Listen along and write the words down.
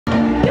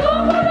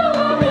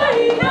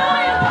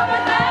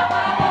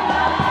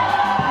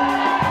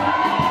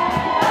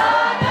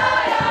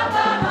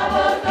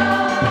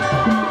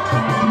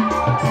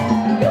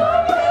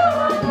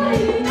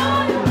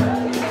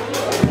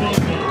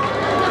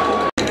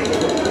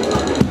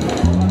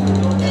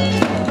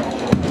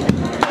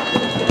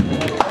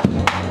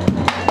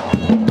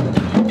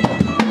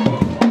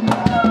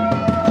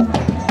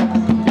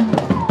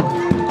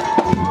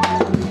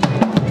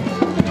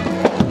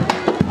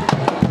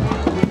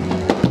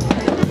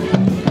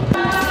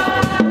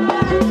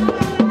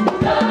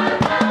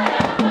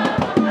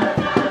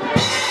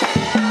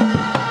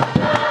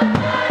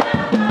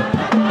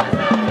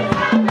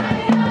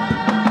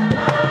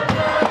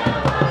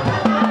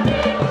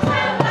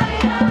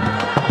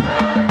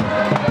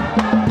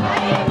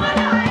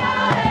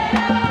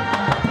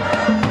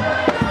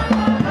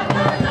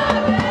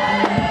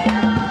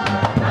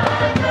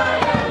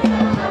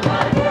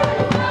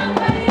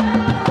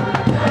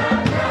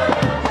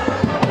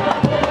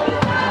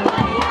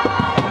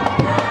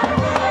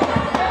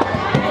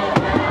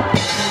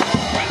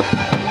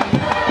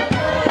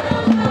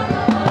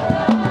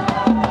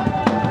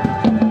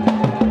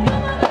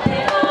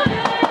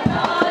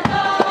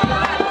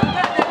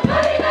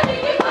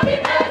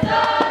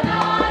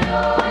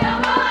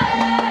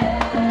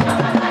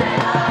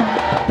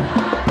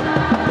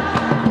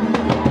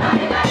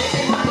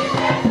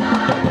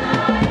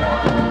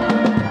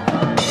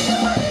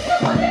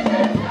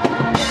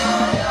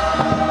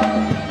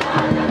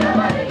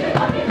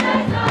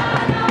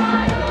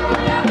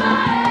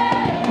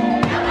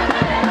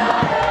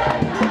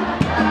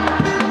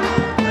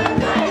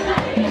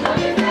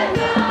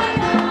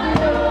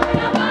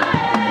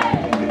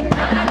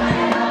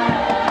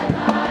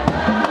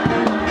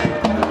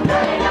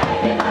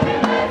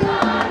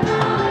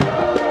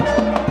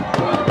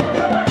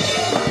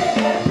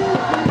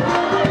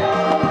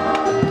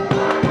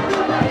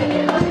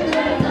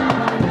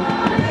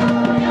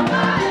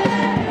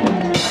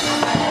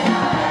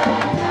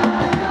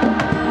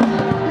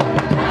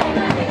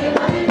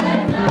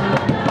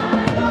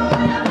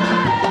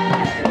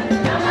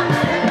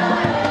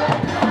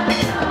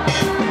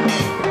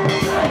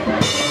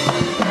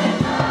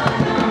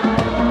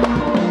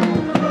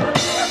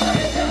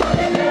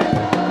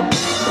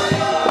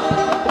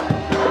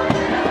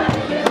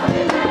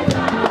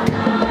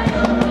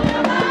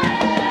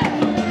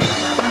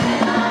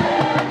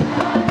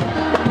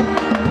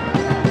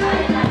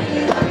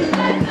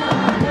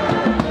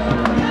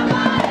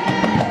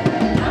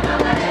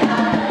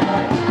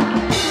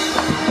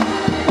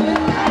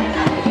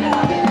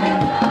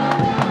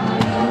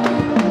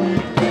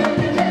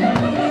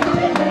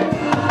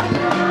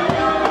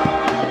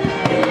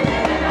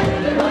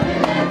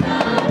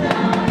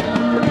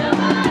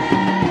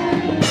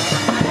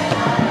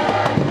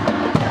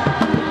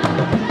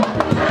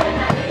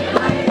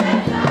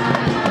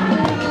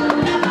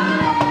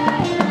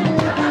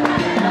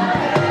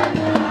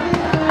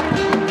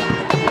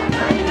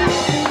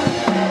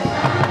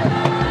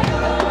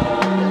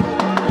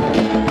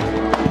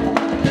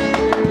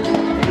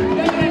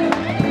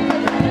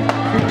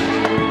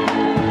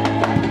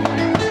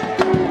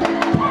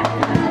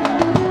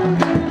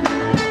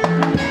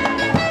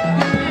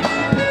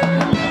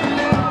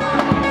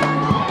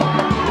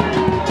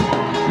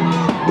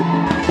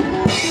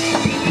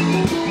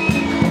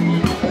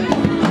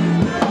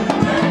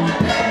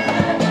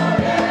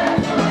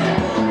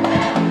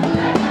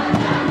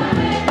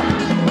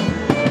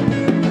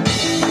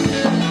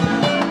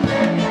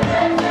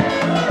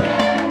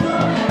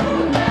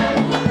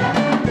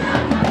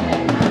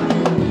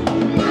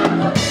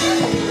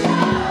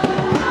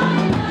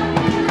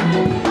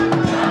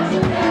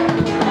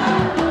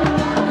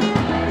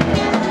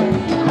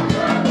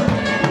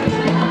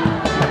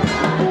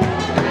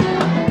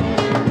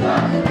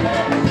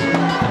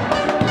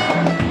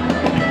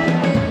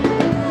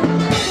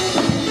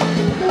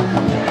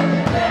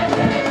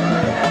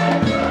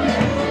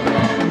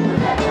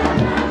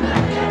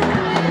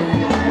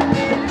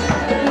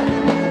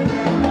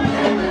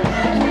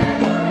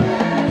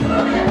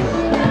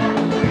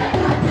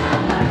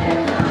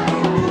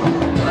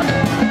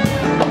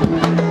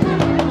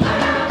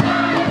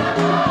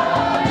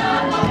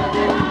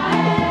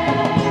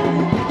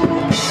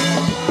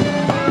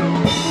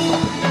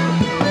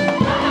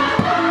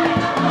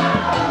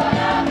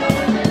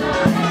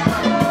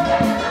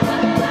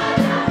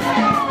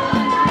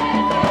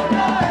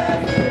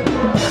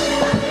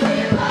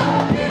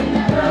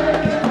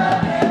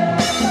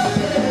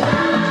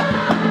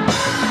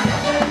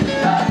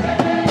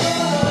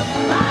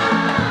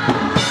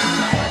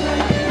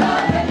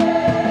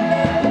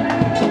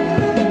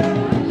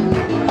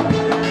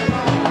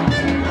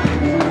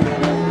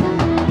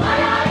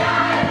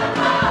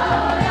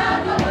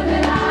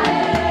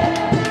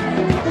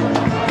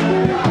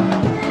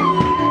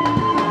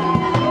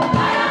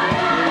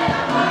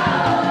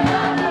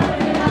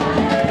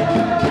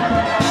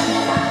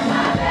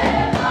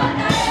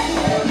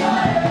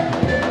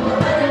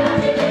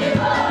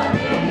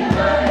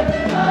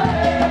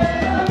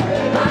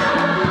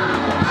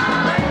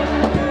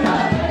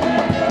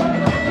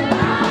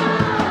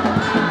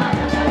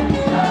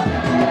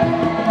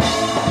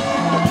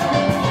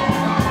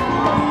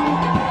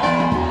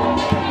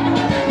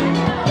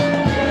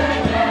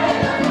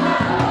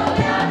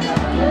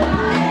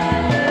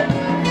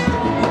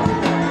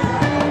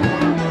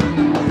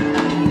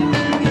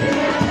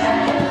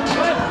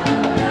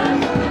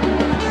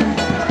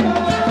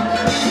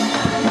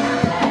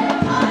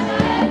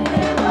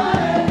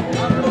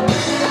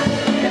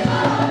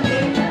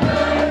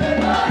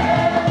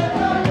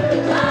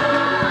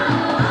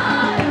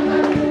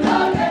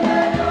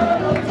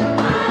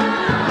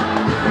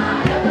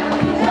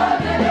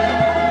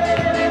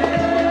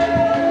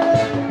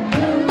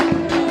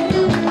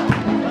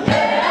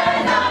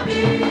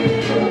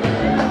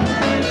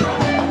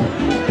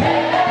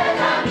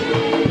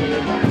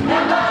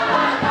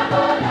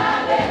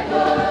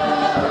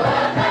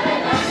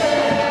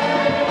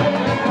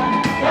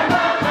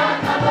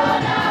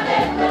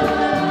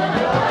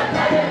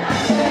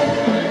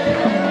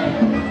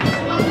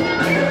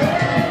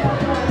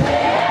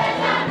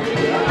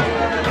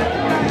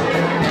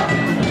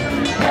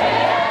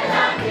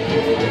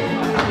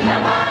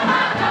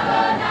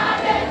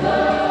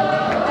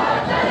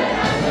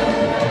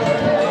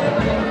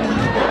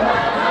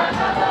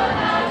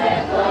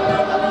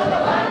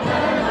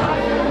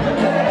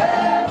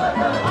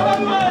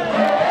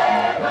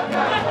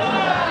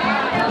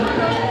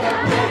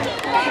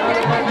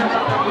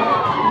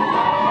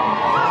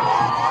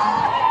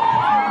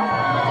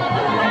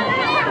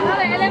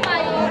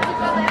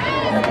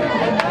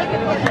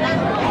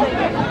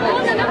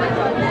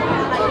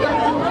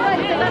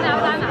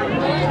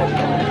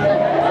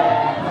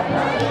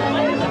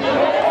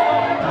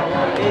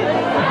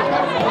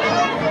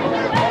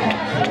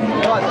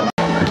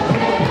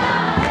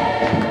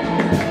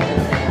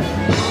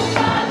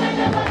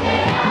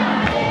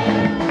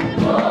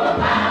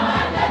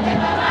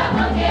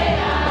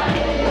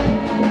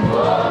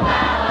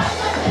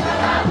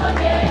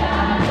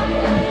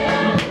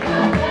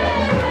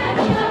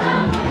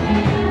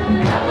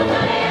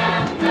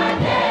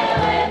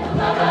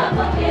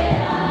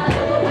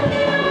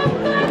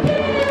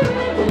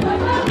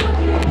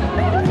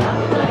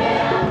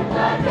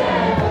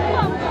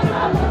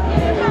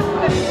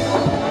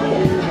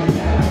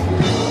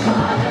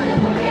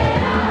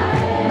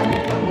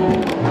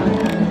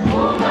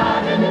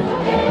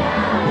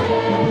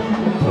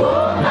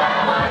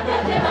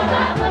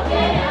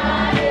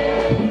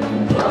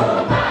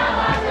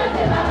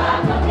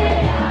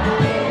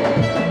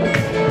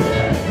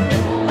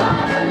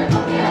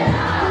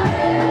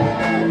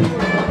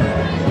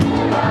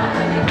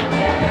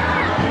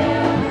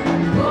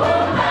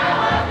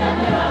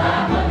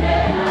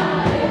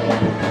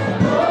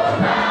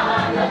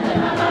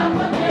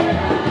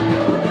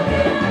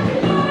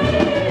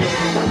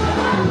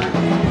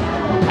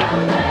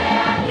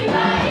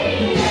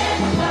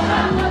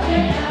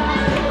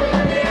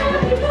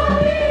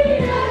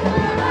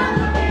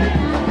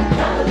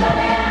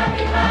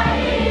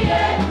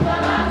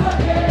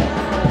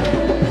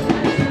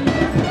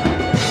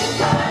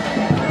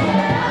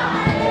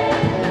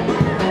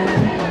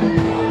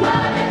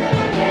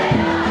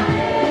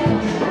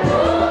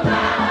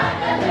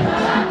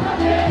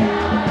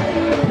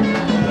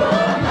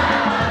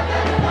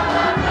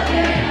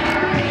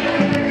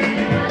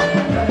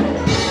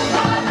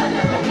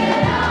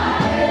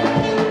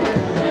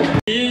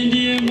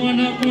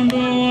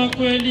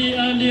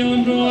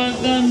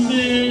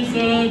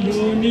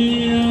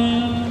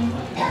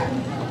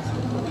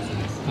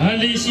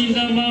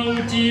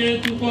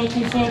kwa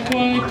kufa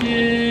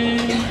kwake,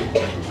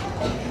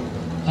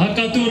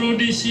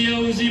 akaturudishia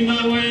uzima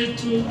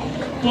wetu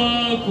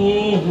kwa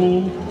kufufuka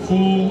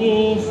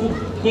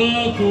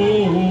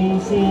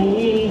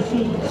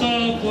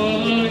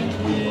kwake.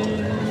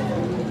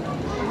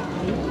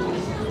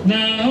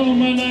 Nao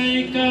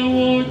malaika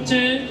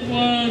wote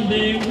wa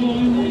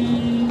mbinguni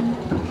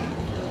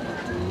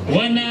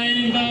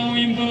wanaimba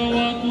wimbo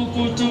wa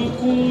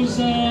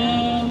kukutukuza,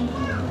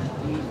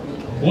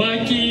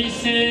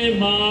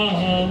 wakisema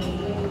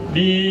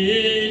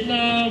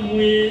bila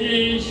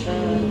mwisho.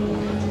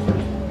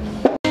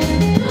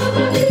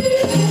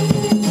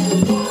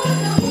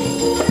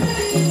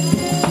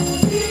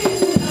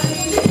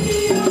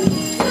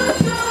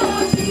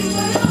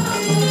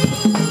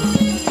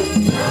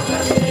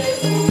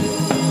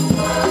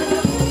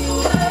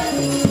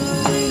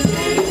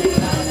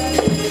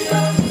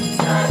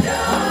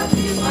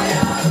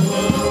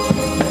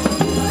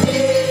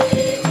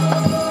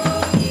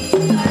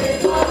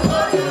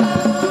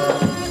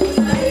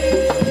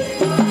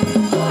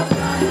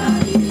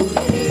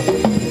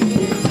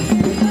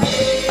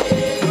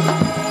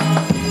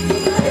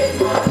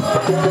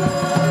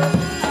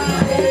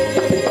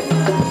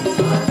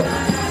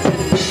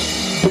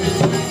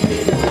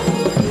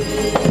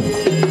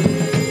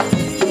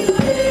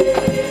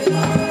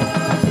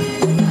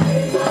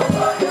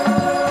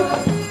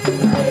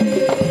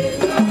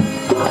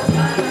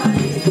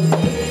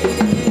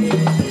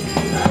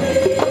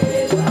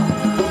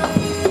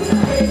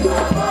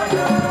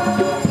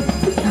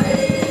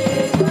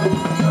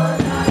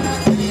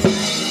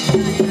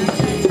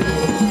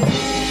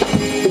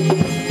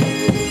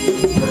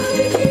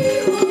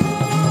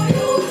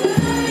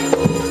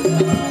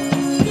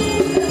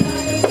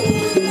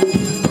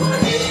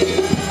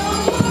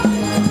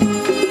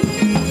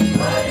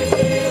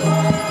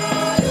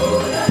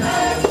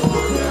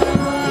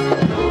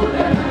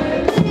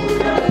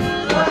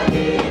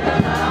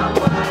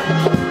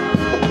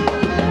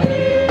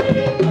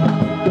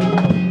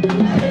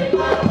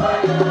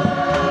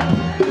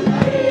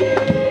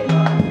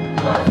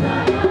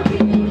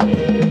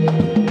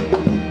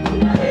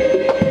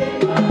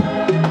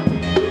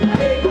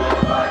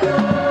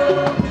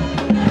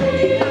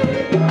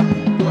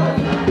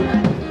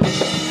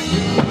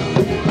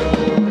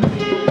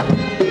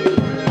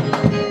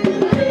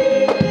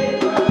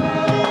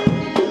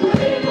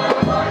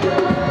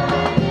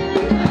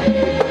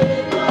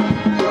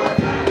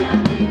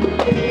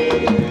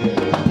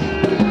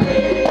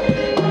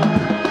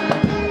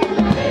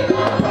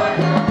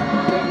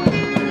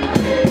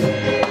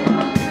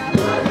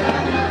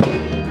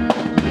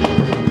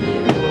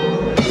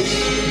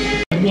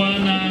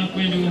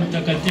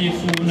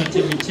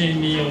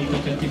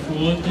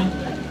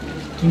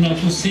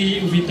 Tunakusihi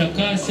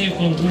uvitakase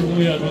kwa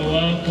nguvu ya Roho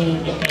wako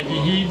vipaji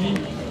hivi,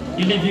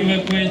 ili viwe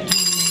kwetu.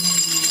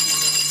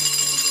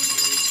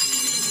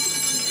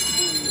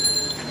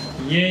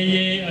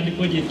 Yeye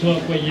alipojitoa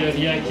kwa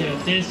hiari yake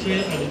ateswe,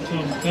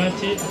 alitoa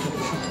mkate,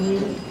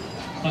 akakushukuru,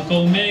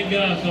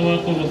 akaumega,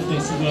 akawapa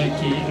wafuasi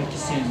wake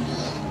akisema,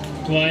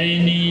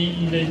 twaeni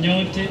mle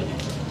nyote,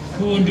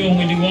 huu ndio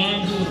mwili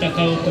wangu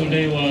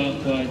utakaotolewa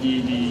kwa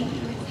ajili.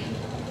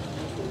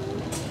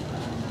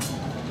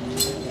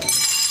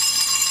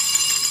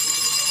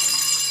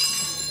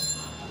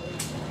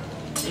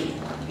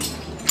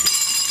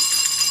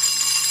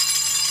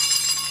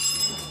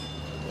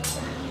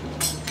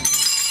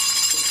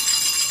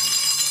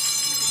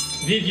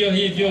 Vivyo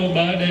hivyo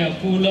baada ya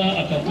kula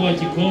akatoa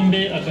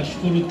kikombe,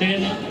 akashukuru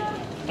tena,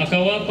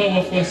 akawapa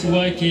wafuasi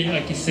wake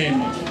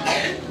akisema,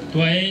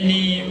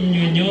 twaeni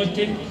mnywe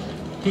nyote,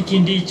 hiki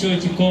ndicho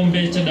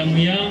kikombe cha damu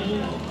yangu,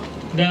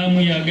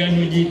 damu ya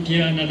agano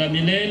jipya na la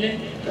milele,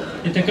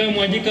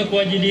 itakayomwagika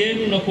kwa ajili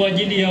yenu na kwa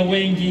ajili ya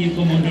wengi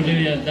kwa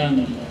maondoleo ya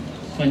dhambi.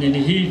 Fanyeni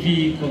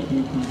hivi kwa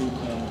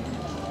kunikumbuka.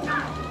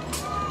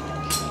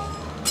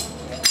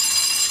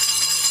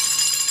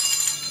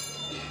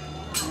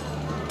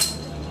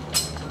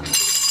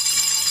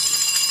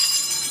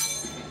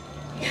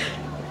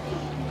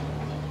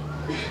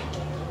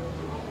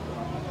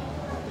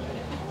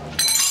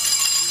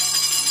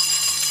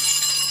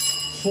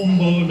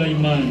 Fumbo la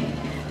imani.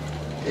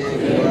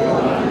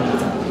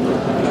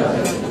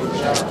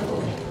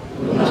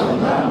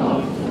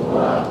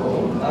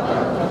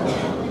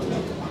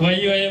 Kwa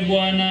hiyo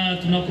Bwana,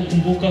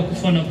 tunakukumbuka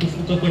kufa na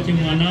kufuka kwa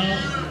mwanao,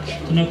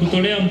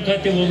 tunakutolea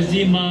mkate wa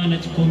uzima na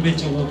kikombe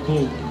cha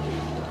wokovu.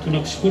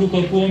 Tunakushukuru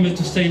kwa kuwa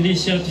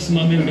umetustahilisha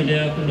tusimame mbele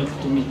yako na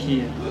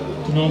kutumikia.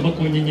 Tunaomba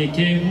kwa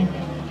unyenyekevu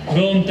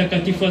Roho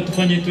Mtakatifu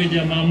atufanye tuwe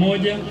jamaa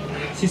moja,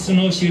 sisi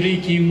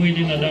tunaoshiriki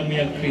mwili na damu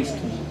ya Kristo.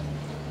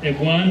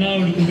 Bwana,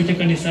 ulikumbuke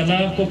kanisa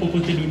lako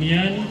popote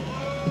duniani,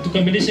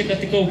 utukamilishe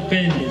katika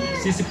upendo,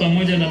 sisi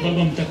pamoja na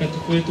Baba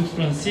Mtakatifu wetu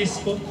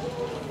Francisco,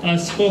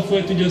 Askofu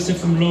wetu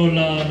Joseph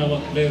Mlola na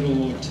waklero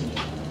wote.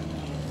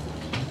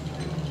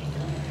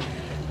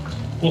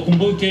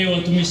 Wakumbuke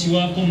watumishi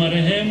wako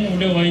marehemu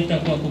uliowaita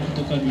kwako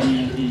kutoka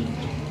dunia hii.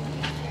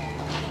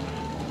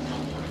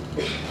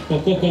 Kwa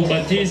kuwa kwa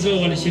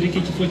ubatizo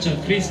walishiriki kifo cha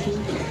Kristo,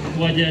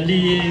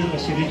 wajalie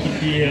washiriki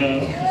pia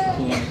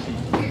ufufuo wake.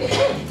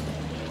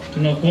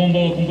 Tunakuomba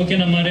wakumbuke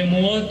na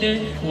marehemu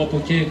wote,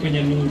 wapokee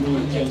kwenye nuru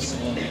ya uso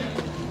wako.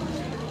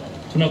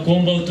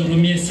 Tunakuomba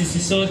uturumie sisi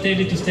sote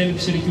ili tustahili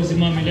kushiriki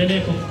uzima wa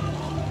milele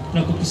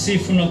na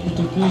kukusifu na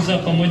kutukuza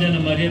pamoja na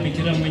Maria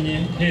Bikira mwenye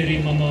heri,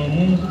 mama wa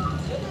Mungu,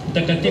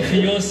 Mtakatifu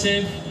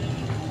Yosef,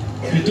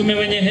 mitume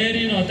wenye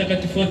heri na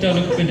watakatifu wote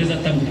waliokupendeza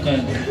tangu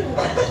kale.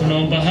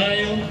 Tunaomba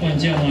hayo kwa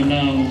njia ya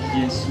mwanao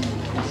Yesu.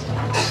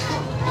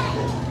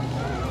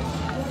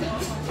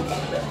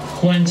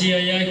 Kwa njia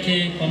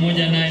yake,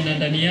 pamoja naye na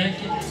ndani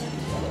yake,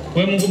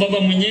 kwa Mungu Baba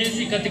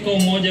Mwenyezi, katika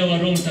umoja wa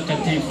Roho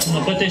Mtakatifu,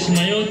 tunapata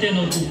heshima yote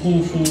na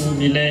utukufu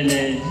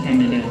milele na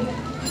milele.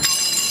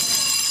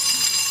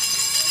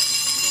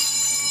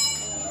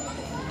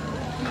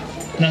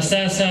 Na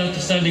sasa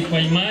tusali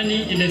kwa imani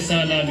ile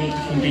sala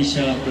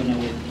aliyotufundisha Bwana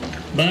wetu.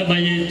 Baba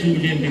yetu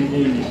uliye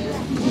mbinguni,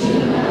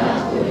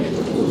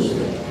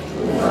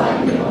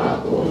 ufalme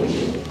wako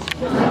uje,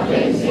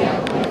 mapenzi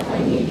yako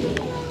yafanyike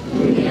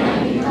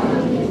duniani kama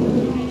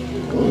mbinguni.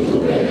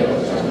 Utupe leo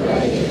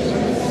chakula chetu cha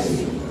kila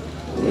siku,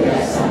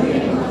 uyasamehe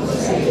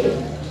makosa yetu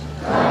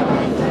kama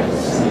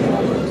tunavyosamehe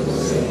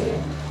waliotukosea,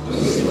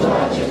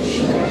 usituache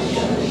kushindwa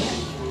kishawishi,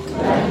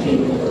 lakini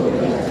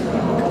utuokoe katika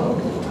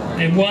maovu.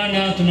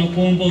 Bwana,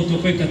 tunakuomba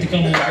utuokoe katika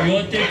maovu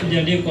yote,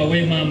 tujalie kwa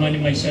wema amani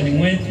maishani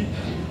mwetu.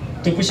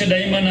 Tuepushe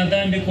daima na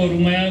dhambi, kwa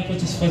huruma yako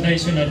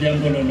tusifadhaishwe na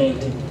jambo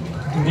lolote.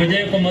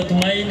 Tungojee kwa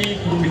matumaini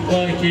kurudi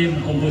kwake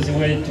mkombozi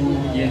wetu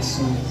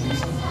Yesu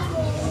Kristo.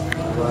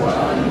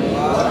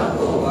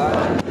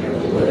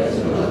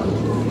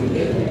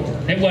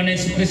 Bwana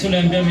Yesu Kristo,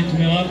 uliambia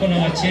mitume wako, na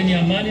wacheni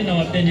amani na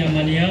wapeni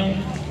amani yangu.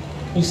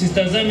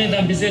 Usitazame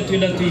dhambi zetu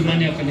ila tu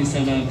imani ya kanisa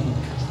lako.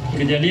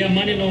 Ulijalia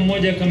amani na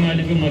umoja kama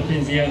alivyo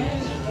mapenzi yako.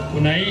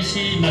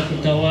 Unaishi na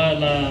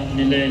kutawala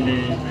milele na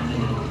milele.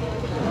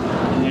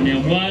 Amani ya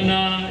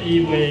Bwana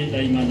iwe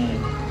daima nawe.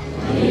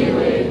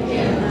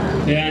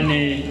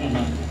 Peane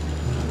amani.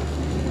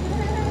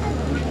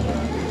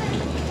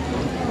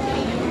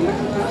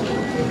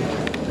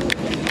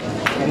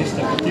 Kanisa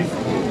takatifu.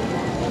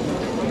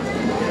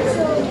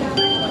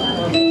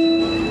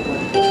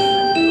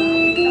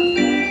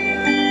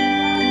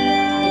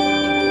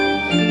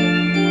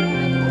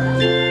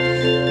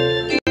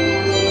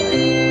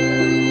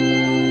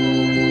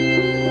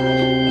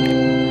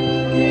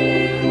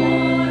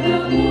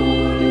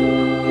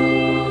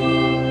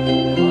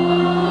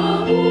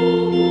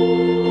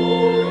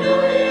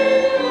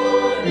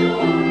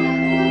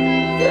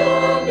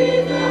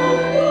 Be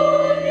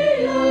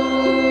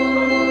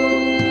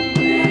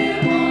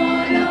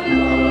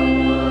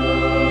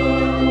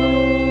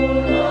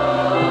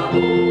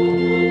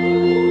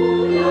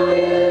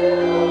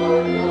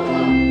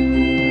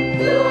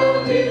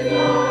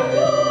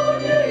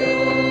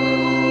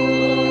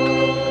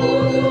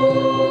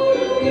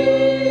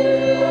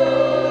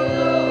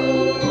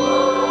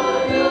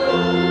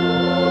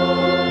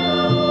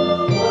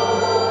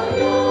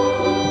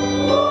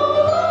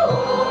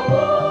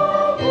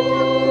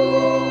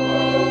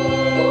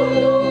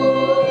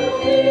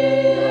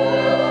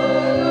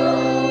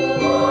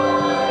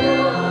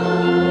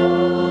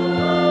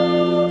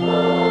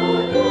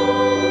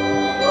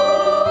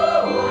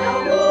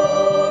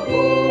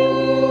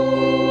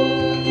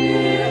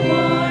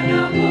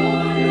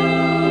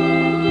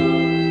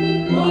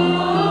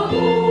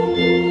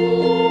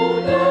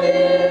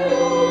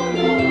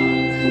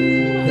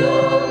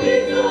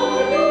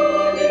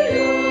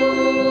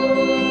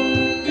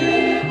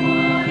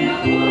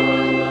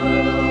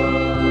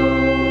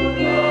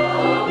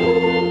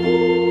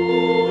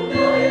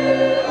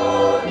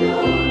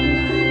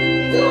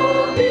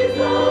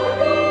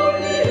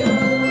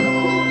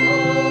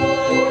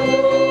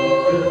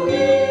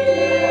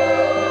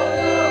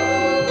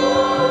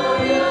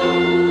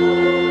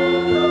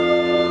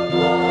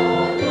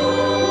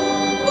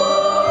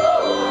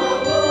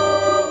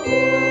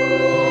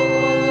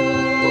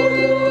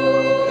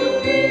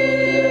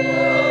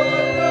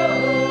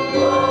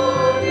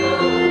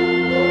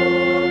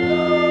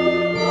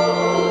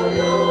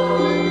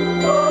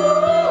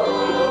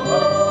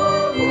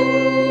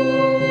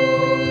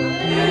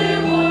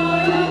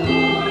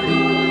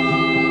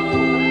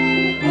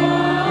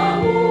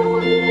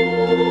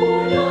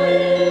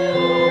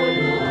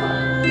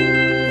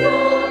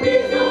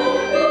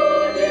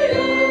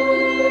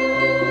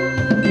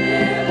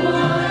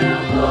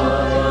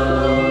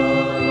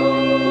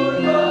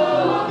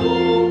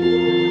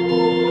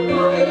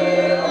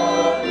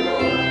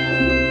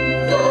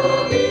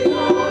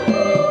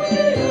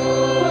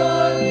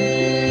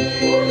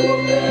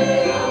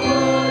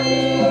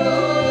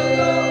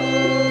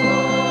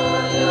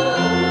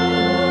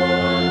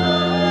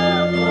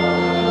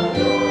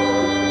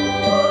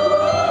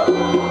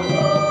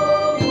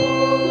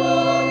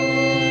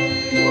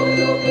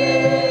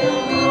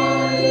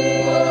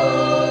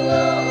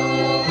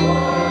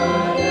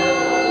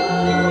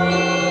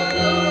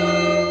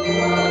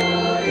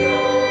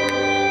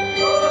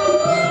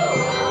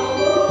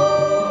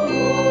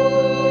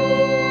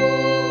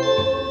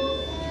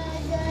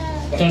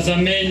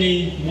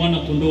Tazameni mwana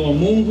kondoo wa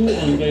Mungu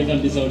aondoaye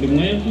dhambi za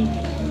ulimwengu.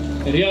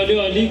 Heri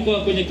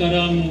walioalikwa kwenye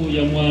karamu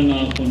ya mwana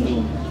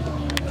kondoo.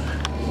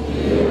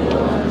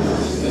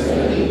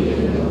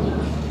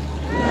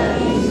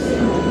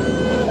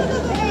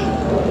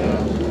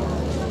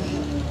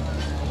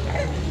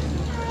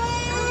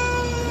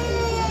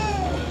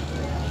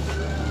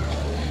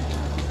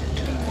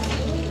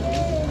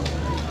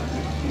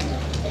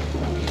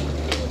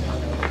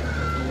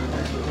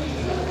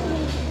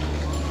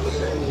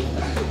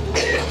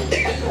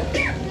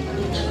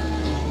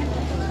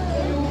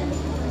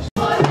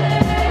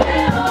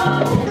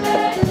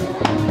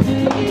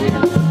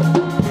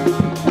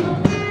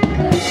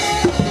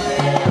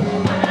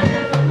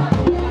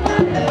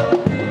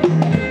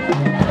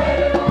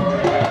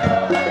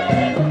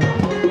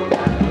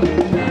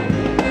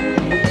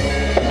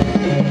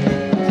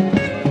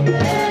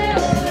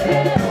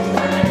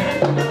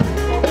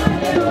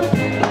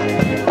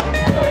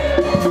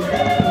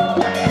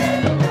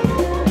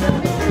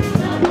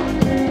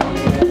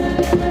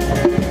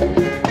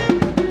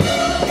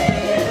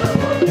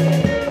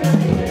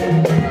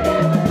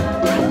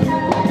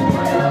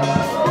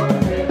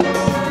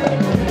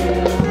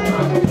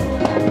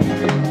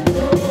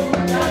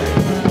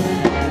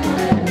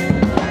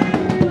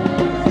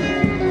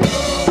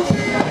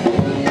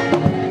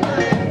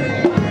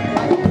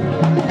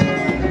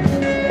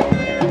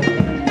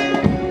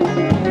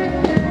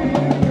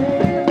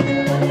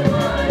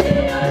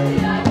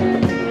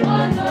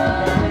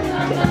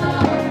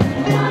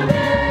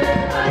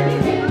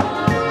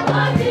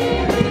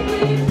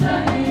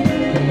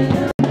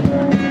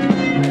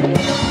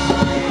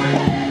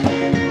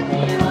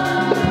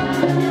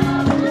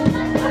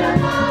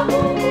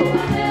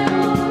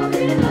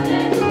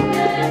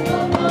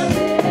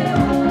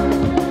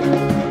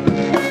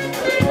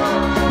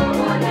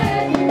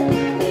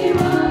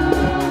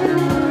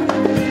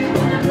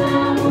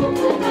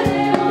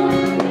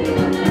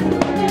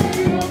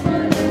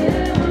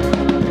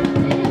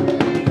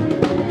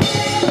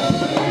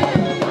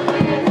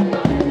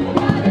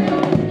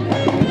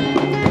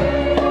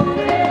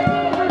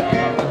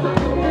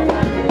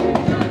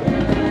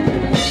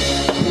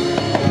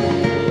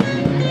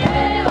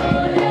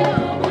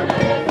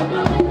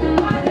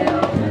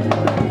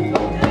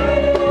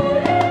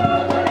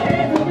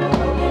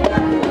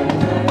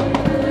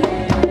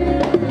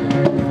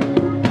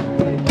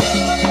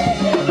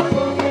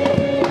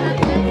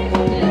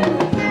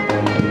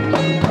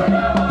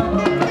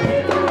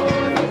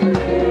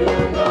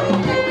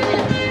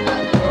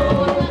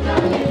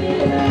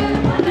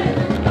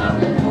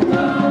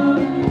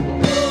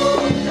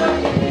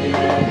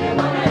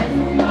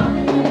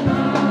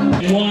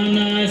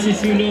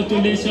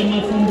 Tulisha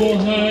mafumbo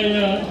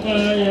haya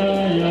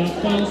ya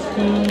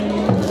Pasaka.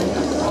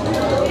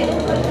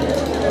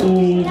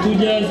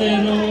 Utujaze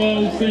roho wa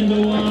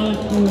upendo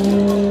wako,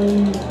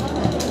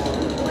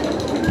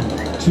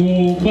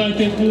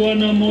 tupate kuwa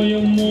na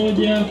moyo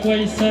mmoja kwa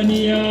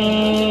hisani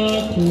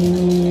yako.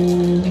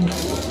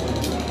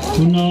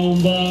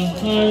 Tunaomba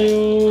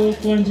hayo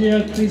kwa njia ya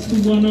Kristo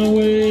Bwana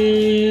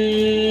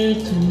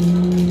wetu.